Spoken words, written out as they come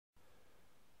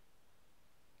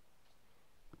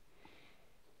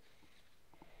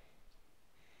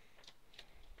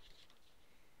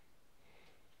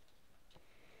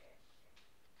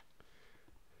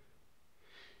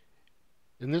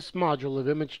In this module of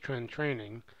ImageTrend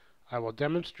training, I will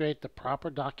demonstrate the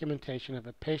proper documentation of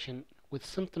a patient with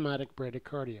symptomatic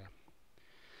bradycardia.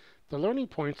 The learning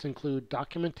points include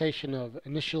documentation of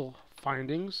initial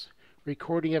findings,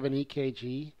 recording of an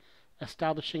EKG,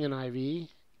 establishing an IV,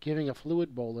 giving a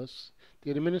fluid bolus,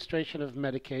 the administration of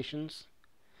medications,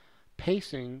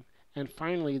 pacing, and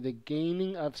finally the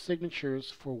gaining of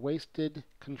signatures for wasted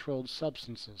controlled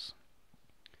substances.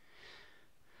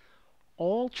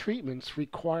 All treatments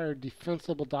require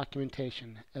defensible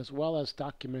documentation as well as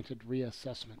documented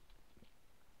reassessment.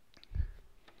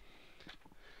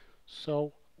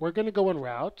 So we're going to go en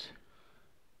route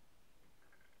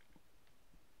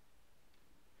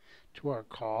to our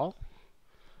call.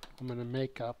 I'm going to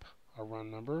make up a run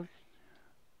number.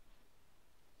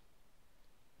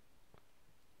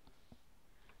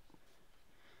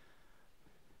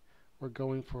 We're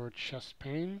going for chest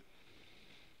pain.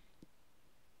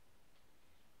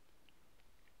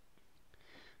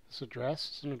 This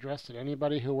address is an address that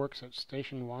anybody who works at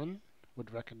Station 1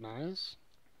 would recognize.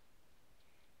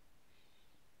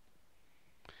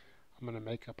 I'm going to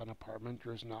make up an apartment.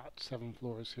 There's not 7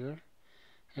 floors here.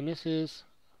 And this is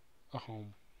a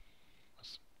home.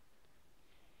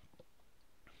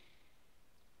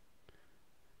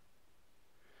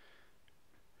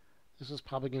 This is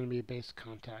probably going to be a base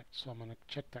contact, so I'm going to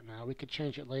check that now. We could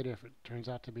change it later if it turns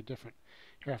out to be different.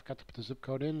 Here I've got to put the zip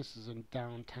code in. This is a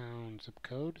downtown zip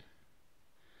code.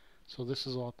 So this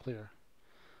is all clear.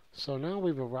 So now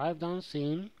we've arrived on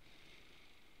scene.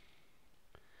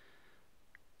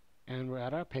 And we're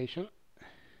at our patient.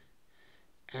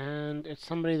 And it's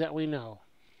somebody that we know.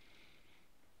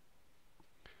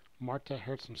 Marta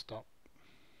Herzenstock.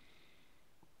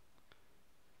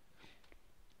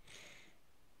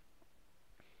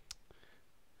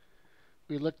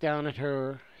 We look down at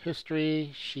her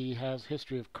history. She has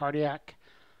history of cardiac,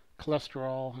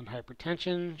 cholesterol, and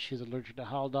hypertension. She's allergic to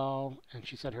Haldol, and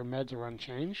she said her meds are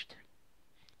unchanged.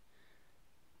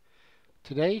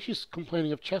 Today she's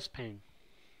complaining of chest pain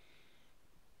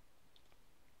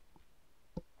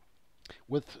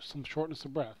with some shortness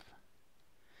of breath.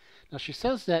 Now she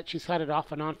says that she's had it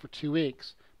off and on for 2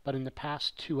 weeks, but in the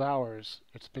past 2 hours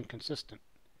it's been consistent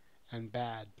and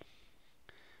bad.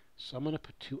 So I'm going to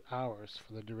put 2 hours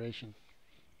for the duration.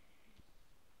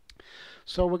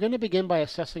 So we're going to begin by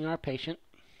assessing our patient.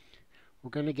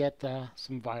 We're going to get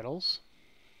some vitals.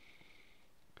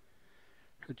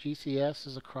 Her GCS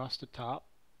is across the top.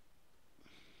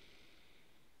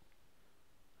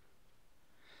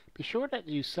 Be sure that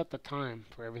you set the time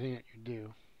for everything that you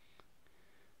do.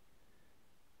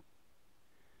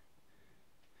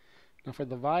 Now for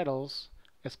the vitals,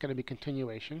 it's going to be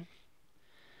continuation.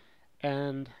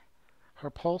 And her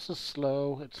pulse is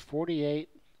slow. It's 48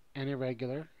 and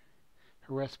irregular.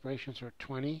 Her respirations are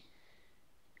 20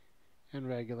 and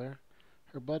regular.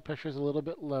 Her blood pressure is a little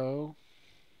bit low.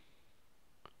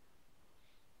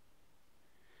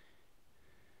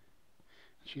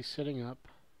 She's sitting up.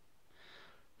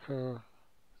 Her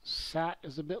SAT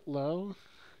is a bit low.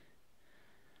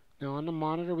 Now on the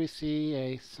monitor we see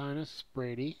a sinus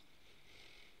brady.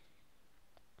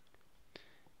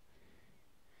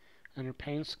 And her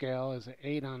pain scale is an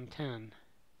 8 on 10.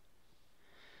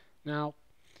 Now,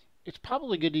 it's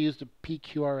probably good to use the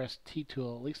PQRST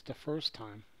tool at least the first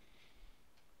time.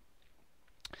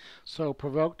 So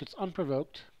provoked, it's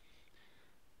unprovoked.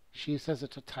 She says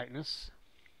it's a tightness.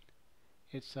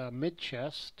 It's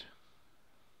mid-chest.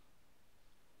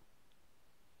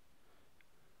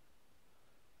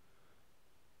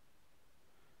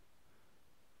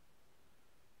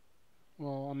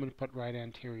 Well, I'm going to put right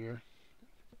anterior.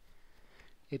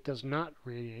 It does not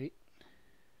radiate.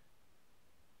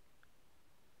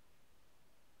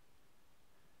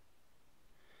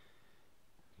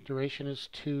 Duration is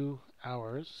 2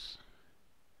 hours.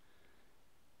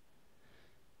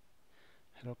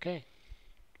 Hit OK.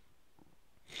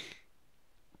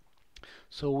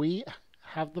 So we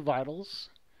have the vitals.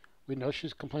 We know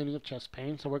she's complaining of chest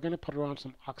pain, so we're going to put her on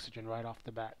some oxygen right off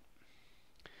the bat.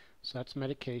 So that's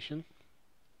medication.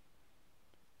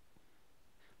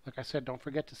 Like I said, don't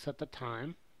forget to set the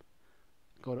time.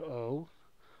 Go to O.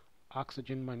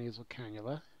 Oxygen by nasal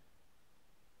cannula.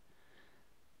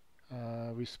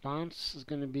 Response is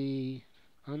going to be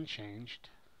unchanged.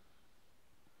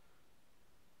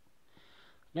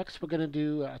 Next we're going to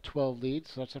do a 12 lead,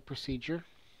 so that's a procedure.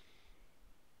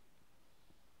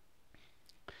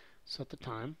 Set the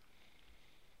time.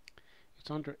 It's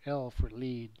under L for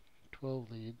lead, 12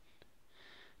 lead.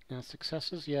 Now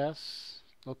success is yes.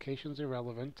 Location's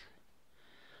irrelevant.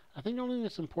 I think the only thing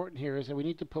that's important here is that we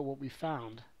need to put what we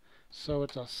found. So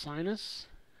it's a sinus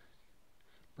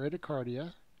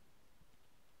bradycardia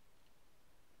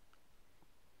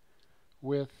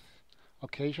with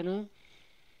occasional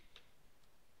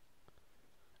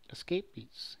escape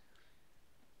beats.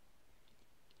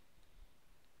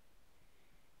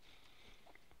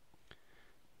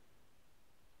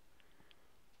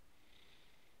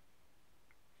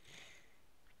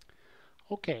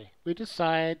 Okay, we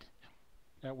decide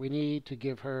that we need to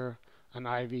give her an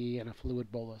IV and a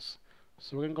fluid bolus.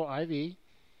 So we're going to go IV,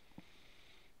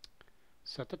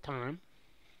 set the time.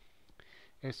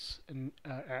 It's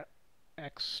at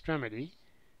extremity,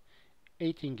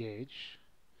 18 gauge.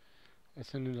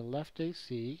 It's in the left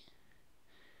AC.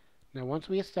 Now once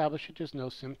we establish that there's no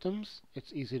symptoms,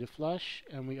 it's easy to flush,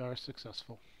 and we are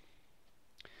successful.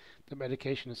 The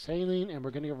medication is saline, and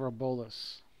we're going to give her a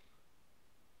bolus.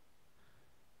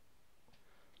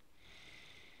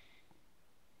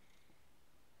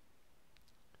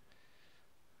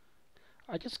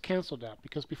 I just canceled that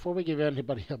because before we give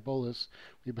anybody a bolus,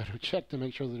 we better check to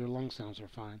make sure that their lung sounds are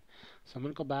fine. So I'm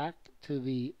going to go back to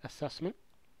the assessment.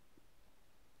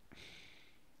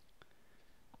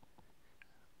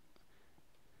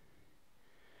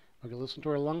 We're going to listen to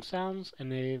her lung sounds,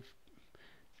 and they're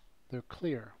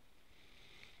clear.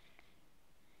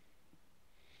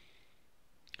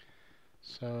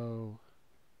 So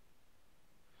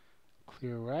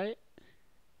clear right,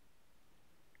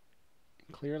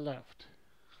 clear left.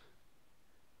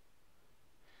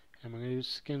 And we're going to use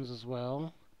skins as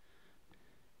well.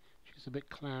 She's a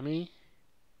bit clammy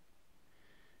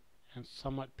and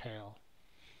somewhat pale.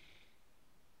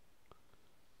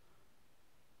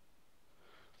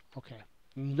 Okay,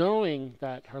 knowing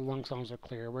that her lung sounds are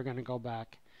clear, we're going to go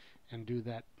back and do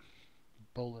that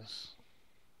bolus.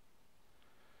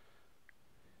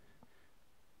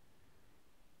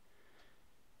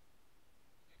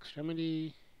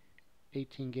 Extremity,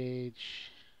 18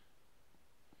 gauge,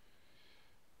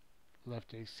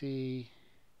 left AC,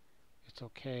 it's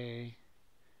okay,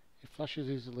 it flushes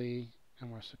easily,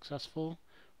 and we're successful.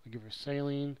 We give her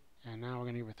saline, and now we're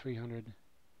going to give her 300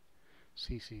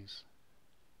 cc's.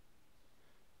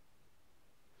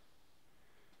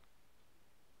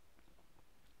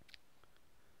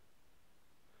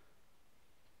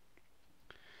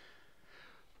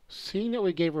 Seeing that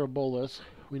we gave her a bolus,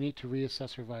 we need to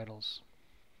reassess her vitals.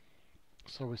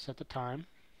 So we set the time.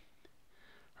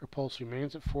 Her pulse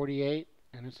remains at 48,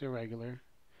 and it's irregular.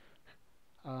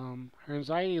 Her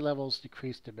anxiety levels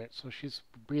decreased a bit, so she's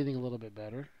breathing a little bit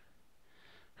better.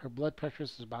 Her blood pressure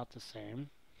is about the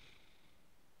same.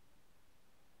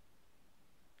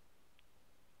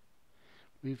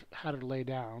 We've had her lay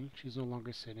down. She's no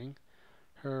longer sitting.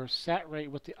 Her sat rate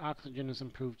with the oxygen has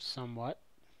improved somewhat.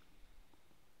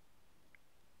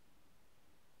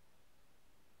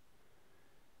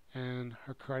 And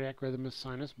her cardiac rhythm is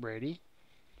sinus Brady.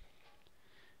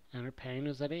 And her pain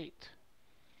is at 8.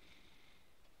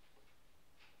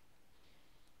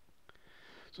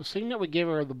 So seeing that we gave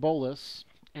her the bolus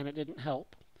and it didn't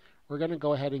help, we're going to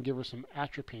go ahead and give her some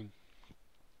atropine.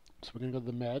 So we're going to go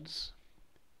to the meds.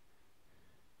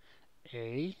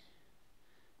 A.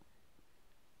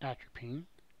 Atropine.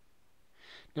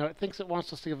 Now it thinks it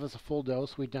wants us to give us a full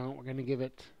dose. We don't. We're going to give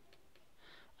it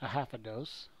a half a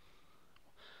dose.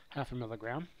 Half a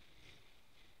milligram.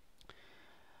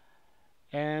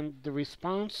 And the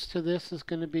response to this is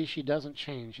going to be she doesn't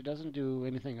change. She doesn't do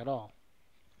anything at all.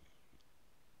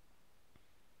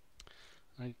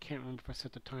 I can't remember if I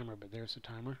set the timer, but there's the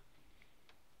timer.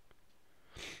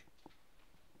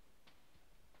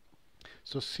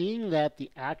 So seeing that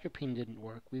the atropine didn't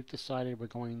work, we've decided we're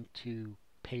going to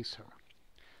pace her.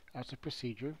 That's a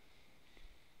procedure.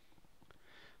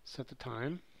 Set the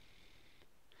time.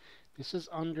 This is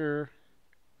under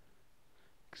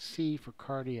C for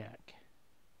cardiac.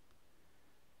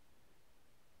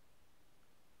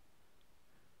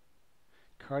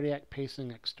 Cardiac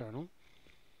pacing external.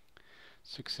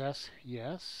 Success,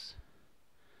 yes.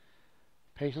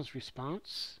 Patient's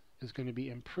response is going to be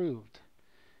improved.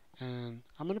 And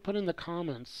I'm going to put in the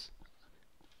comments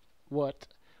where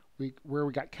we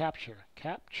got capture.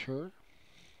 Capture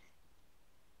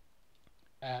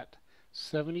at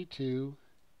 72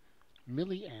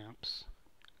 milliamps,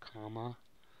 comma,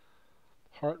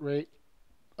 heart rate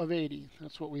of 80.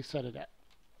 That's what we set it at.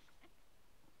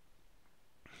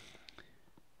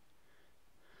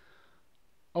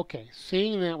 Okay,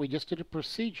 seeing that we just did a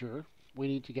procedure, we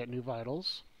need to get new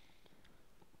vitals.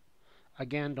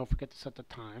 Again, don't forget to set the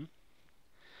time.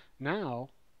 Now,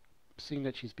 seeing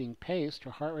that she's being paced,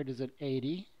 her heart rate is at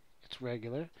 80. It's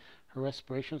regular. Her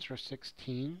respirations are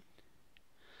 16.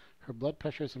 Her blood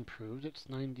pressure is improved. It's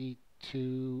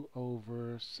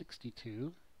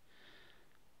 92/62.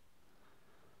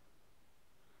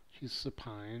 She's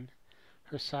supine.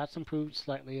 Her SAT's improved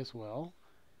slightly as well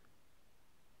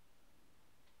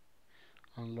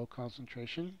on low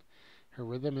concentration. Her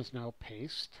rhythm is now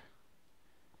paced.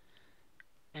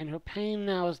 And her pain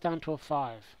now is down to a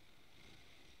 5.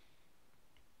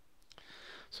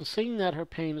 So seeing that her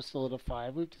pain is still at a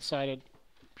 5, we've decided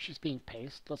she's being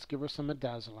paced. Let's give her some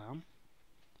midazolam.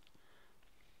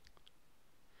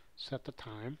 Set the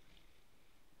time.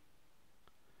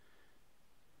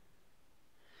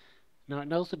 Now it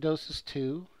knows the dose is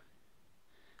 2.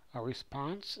 Our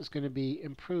response is going to be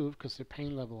improved because the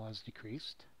pain level has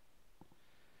decreased.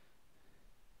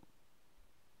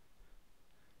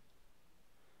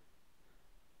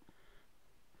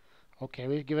 Okay,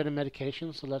 we've given a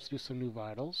medication, so let's do some new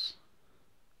vitals.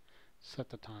 Set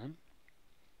the time.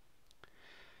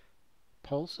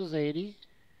 Pulse is 80.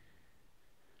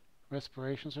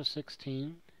 Respirations are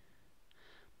 16.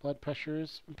 Blood pressure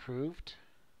is improved.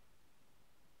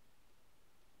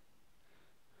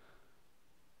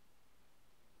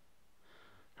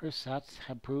 Her SATs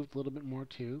have improved a little bit more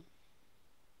too.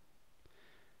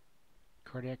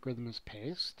 Cardiac rhythm is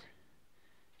paced.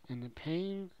 And the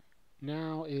pain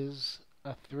now is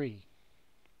a 3.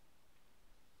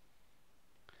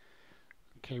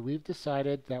 Okay, we've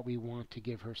decided that we want to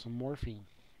give her some morphine.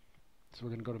 So we're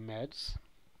going to go to meds.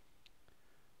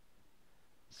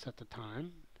 Set the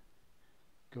time.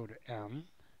 Go to M.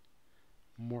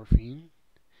 Morphine.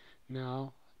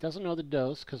 Now, it doesn't know the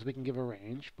dose because we can give a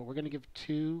range, but we're going to give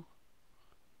 2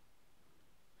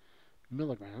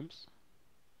 milligrams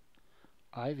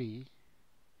IV.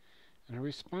 And her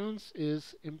response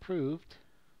is improved.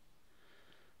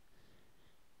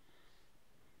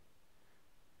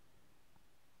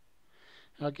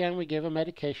 Now again, we gave a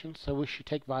medication, so we should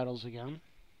take vitals again.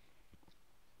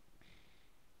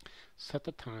 Set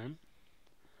the time.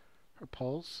 Her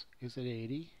pulse is at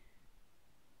 80.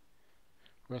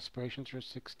 Respirations are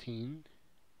 16.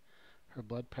 Her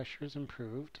blood pressure is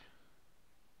improved.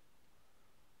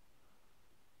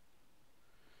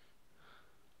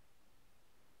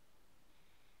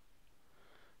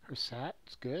 Her SAT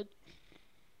is good.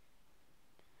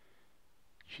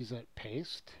 She's at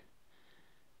paced.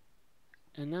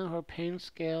 And now her pain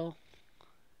scale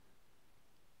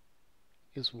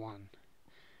is 1.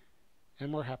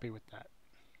 And we're happy with that.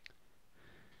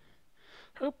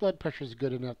 Her blood pressure is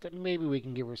good enough that maybe we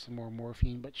can give her some more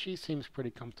morphine, but she seems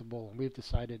pretty comfortable, and we've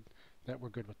decided that we're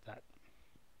good with that.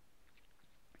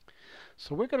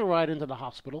 So we're going to ride into the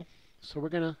hospital. So we're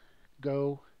going to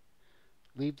go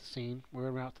leave the scene. We're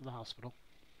en route to the hospital.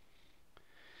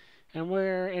 And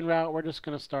we're en route. We're just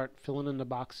going to start filling in the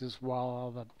boxes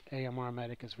while the AMR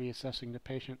medic is reassessing the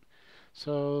patient.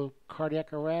 So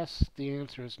cardiac arrest, the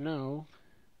answer is no.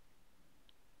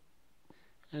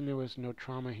 And there was no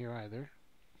trauma here either.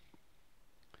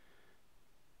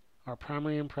 Our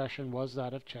primary impression was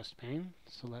that of chest pain,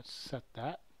 so let's set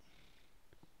that.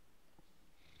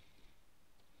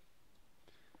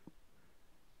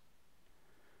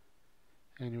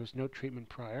 And there was no treatment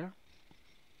prior.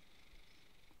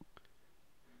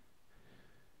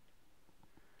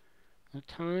 The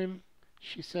time,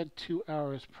 she said 2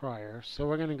 hours prior, so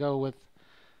we're going to go with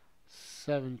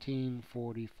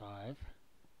 17:45.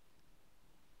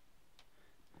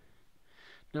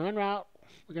 Now en route,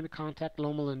 we're going to contact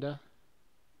Loma Linda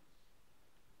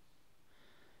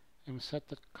and set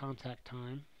the contact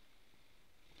time.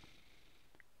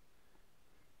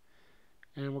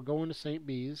 And we're going to St.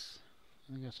 B's.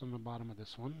 I think that's on the bottom of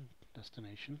this one,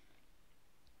 destination.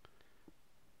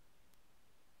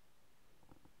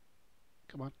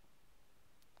 Come on.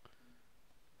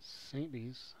 St.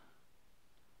 B's.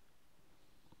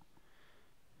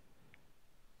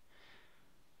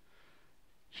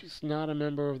 She's not a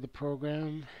member of the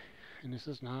program, and this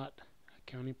is not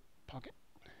a county pocket.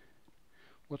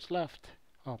 What's left?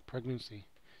 Oh, pregnancy.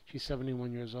 She's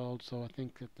 71 years old, so I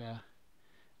think that the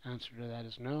answer to that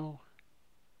is no.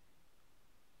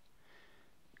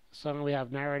 Suddenly we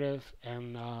have narrative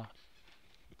and the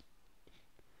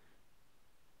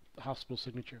hospital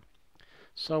signature.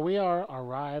 So we are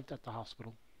arrived at the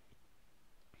hospital.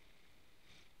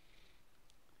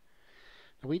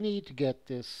 Now we need to get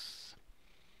this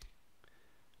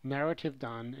narrative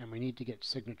done, and we need to get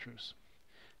signatures.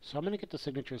 So I'm going to get the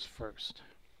signatures first.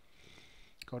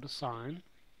 Go to sign.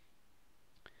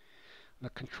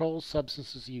 The controlled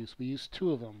substances use. We use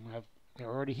 2 of them. They're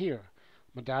already here.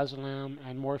 Midazolam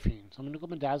and morphine. So I'm going to go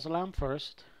midazolam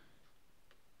first.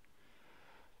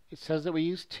 It says that we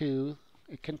used 2.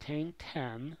 It contained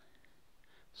 10.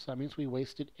 So that means we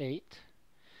wasted 8.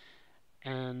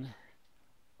 And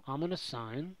I'm going to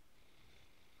sign.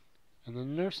 And the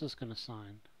nurse is going to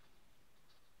sign.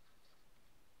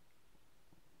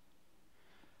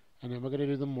 And then we're going to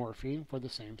do the morphine for the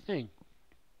same thing.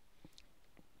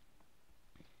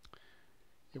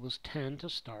 It was 10 to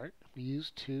start. We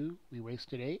used 2. We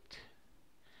wasted 8.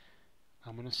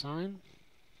 I'm going to sign.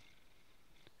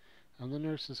 And the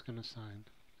nurse is going to sign.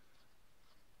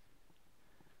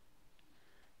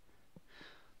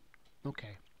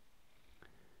 Okay.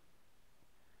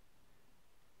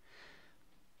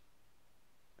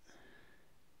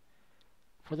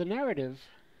 For the narrative,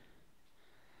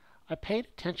 I paid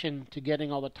attention to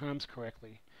getting all the times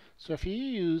correctly. So if you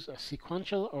use a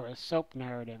sequential or a SOAP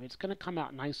narrative, it's going to come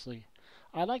out nicely.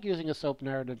 I like using a SOAP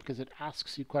narrative because it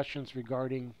asks you questions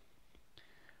regarding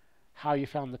how you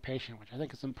found the patient, which I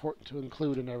think is important to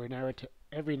include in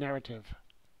every narrative.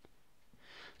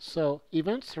 So,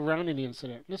 events surrounding the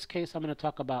incident. In this case, I'm going to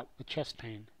talk about the chest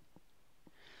pain.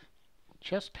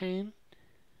 Chest pain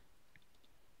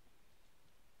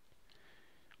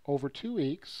over 2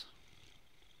 weeks,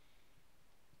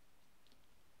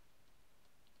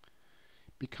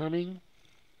 becoming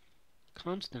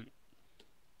constant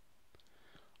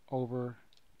over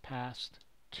past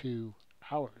 2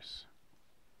 hours.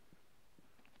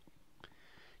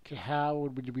 Okay, how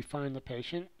would we find the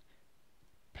patient?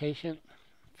 Patient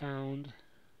found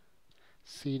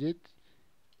seated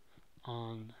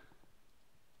on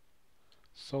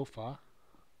sofa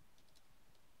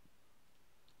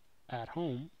at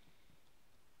home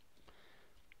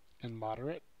in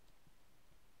moderate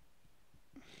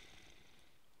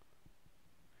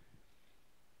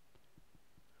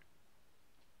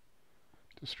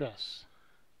distress.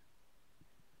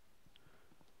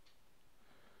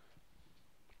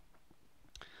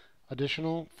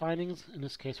 Additional findings in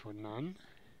this case were none.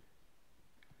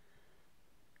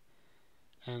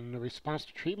 And the response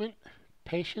to treatment,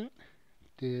 patient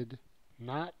did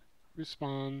not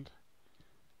respond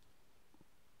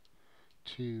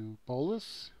to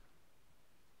bolus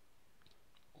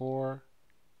or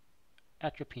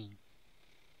atropine.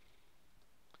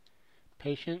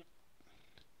 Patient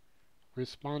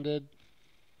responded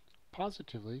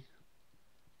positively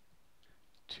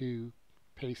to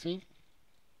pacing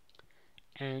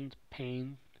and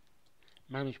pain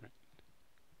management.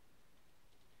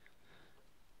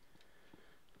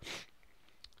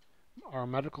 Our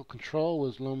medical control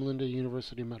was Loma Linda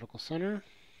University Medical Center.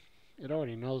 It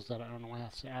already knows that. I don't know why I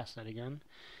have to ask that again.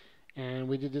 And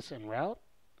we did this en route.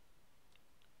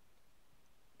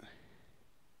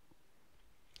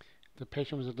 The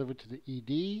patient was delivered to the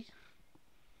ED.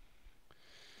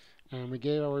 And we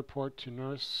gave our report to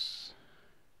Nurse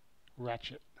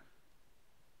Ratchet.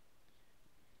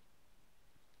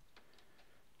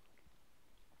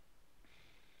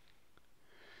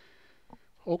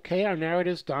 Okay, our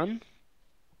narrative's done.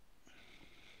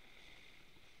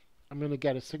 I'm going to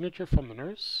get a signature from the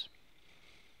nurse.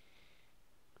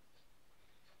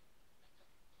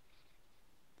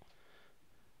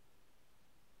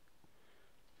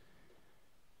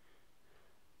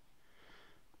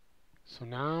 So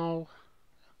now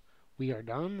we are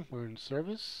done. We're in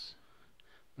service.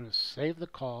 I'm going to save the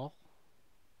call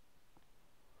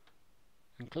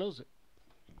and close it.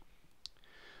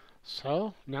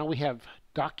 So now we have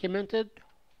documented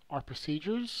our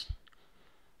procedures,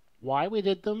 why we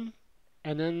did them,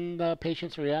 and then the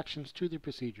patient's reactions to the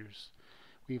procedures.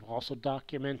 We've also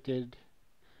documented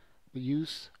the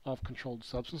use of controlled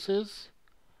substances,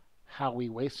 how we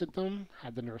wasted them,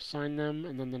 had the nurse sign them,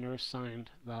 and then the nurse signed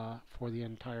for the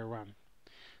entire run.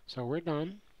 So we're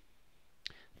done.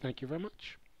 Thank you very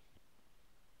much.